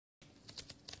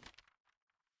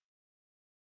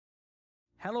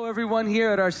Hello everyone here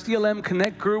at our CLM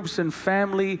Connect groups and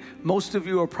family. Most of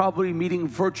you are probably meeting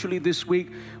virtually this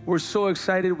week. We're so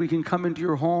excited we can come into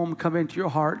your home, come into your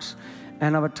hearts,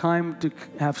 and have a time to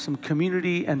have some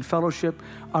community and fellowship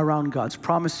around God's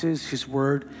promises, His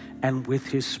Word, and with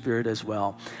His Spirit as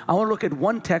well. I want to look at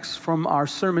one text from our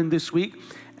sermon this week,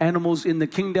 Animals in the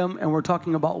Kingdom, and we're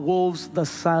talking about wolves, the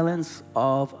silence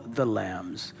of the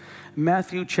lambs.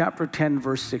 Matthew chapter 10,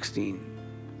 verse 16.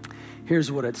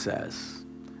 Here's what it says.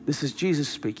 This is Jesus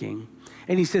speaking,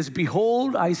 and He says,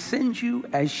 "Behold, I send you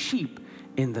as sheep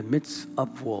in the midst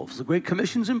of wolves." The Great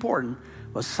Commission is important,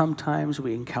 but sometimes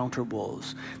we encounter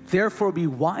wolves. "Therefore be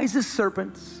wise as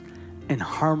serpents and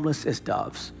harmless as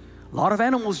doves." A lot of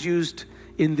animals used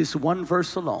in this one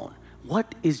verse alone.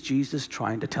 What is Jesus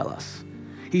trying to tell us?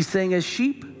 He's saying, as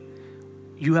sheep,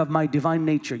 you have my divine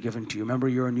nature given to you. Remember,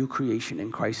 you're a new creation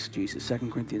in Christ Jesus,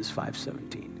 2 Corinthians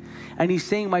 5:17. And He's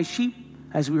saying, my sheep,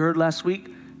 as we heard last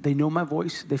week, they know my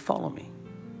voice, they follow me.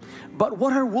 But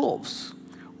what are wolves?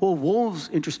 Well, wolves,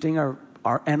 interesting, are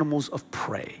animals of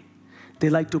prey. They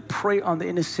like to prey on the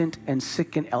innocent and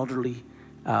sick and elderly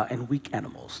and weak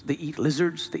animals. They eat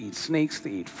lizards, they eat snakes, they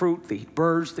eat fruit, they eat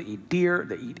birds, they eat deer,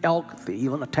 they eat elk, they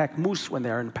even attack moose when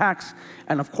they're in packs,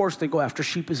 and of course they go after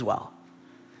sheep as well.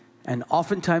 And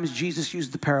oftentimes Jesus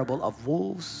used the parable of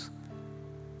wolves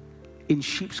in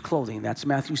sheep's clothing. That's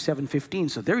Matthew 7:15.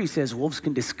 So there He says wolves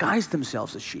can disguise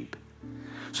themselves as sheep.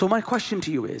 So my question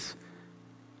to you is,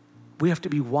 we have to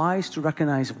be wise to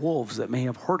recognize wolves that may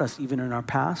have hurt us even in our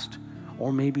past,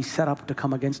 or may be set up to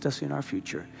come against us in our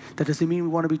future. That doesn't mean we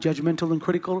want to be judgmental and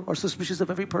critical or suspicious of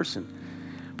every person.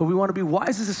 But we want to be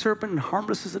wise as a serpent and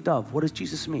harmless as a dove. What does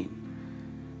Jesus mean?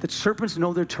 That serpents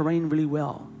know their terrain really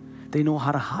well. They know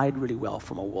how to hide really well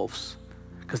from a wolf's,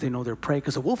 because they know their prey.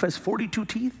 Because a wolf has 42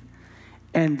 teeth,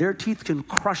 and their teeth can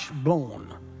crush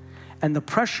bone. And the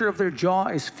pressure of their jaw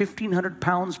is 1,500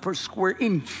 pounds per square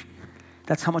inch.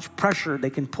 That's how much pressure they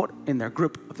can put in their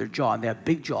grip of their jaw, and they have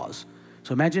big jaws.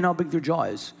 So imagine how big their jaw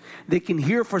is. They can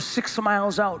hear for 6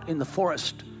 miles out in the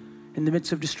forest, in the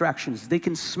midst of distractions. They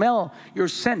can smell your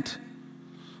scent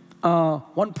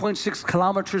 1.6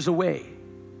 kilometers away.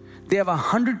 They have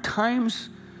 100 times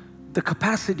the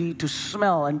capacity to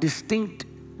smell and distinct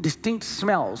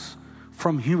smells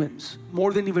from humans,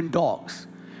 more than even dogs.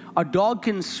 A dog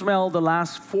can smell the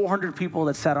last 400 people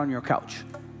that sat on your couch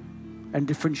and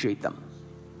differentiate them.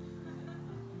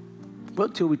 Well,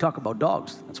 till we talk about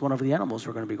dogs. That's one of the animals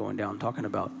we're going to be going down talking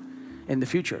about in the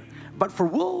future. But for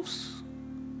wolves,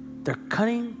 they're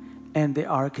cunning, and they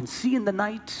can see in the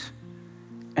night,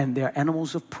 and they're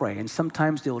animals of prey. And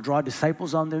sometimes they'll draw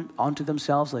disciples onto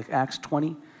themselves, like Acts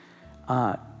 20,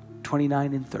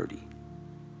 29 and 30.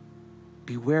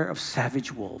 Beware of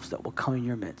savage wolves that will come in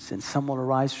your midst, and some will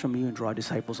arise from you and draw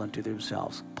disciples unto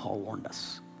themselves. Paul warned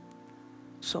us.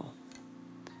 So,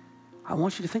 I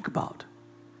want you to think about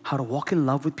how to walk in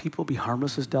love with people, be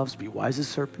harmless as doves, be wise as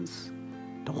serpents.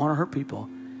 Don't want to hurt people.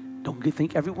 Don't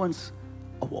think everyone's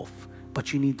a wolf,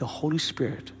 but you need the Holy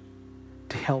Spirit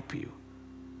to help you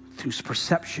through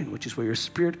perception, which is where your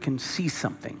spirit can see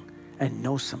something and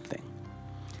know something.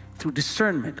 Through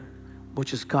discernment,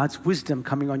 which is God's wisdom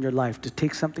coming on your life to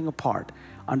take something apart,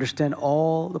 understand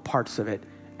all the parts of it,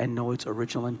 and know its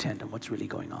original intent and what's really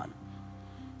going on.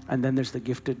 And then there's the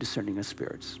gift of discerning of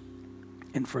spirits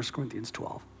in 1 Corinthians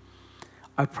 12.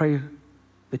 I pray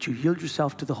that you yield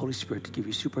yourself to the Holy Spirit to give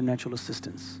you supernatural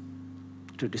assistance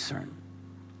to discern,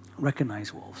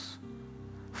 recognize wolves.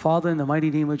 Father, in the mighty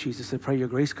name of Jesus, I pray your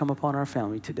grace come upon our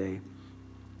family today.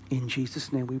 In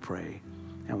Jesus' name we pray,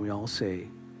 and we all say,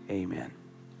 amen.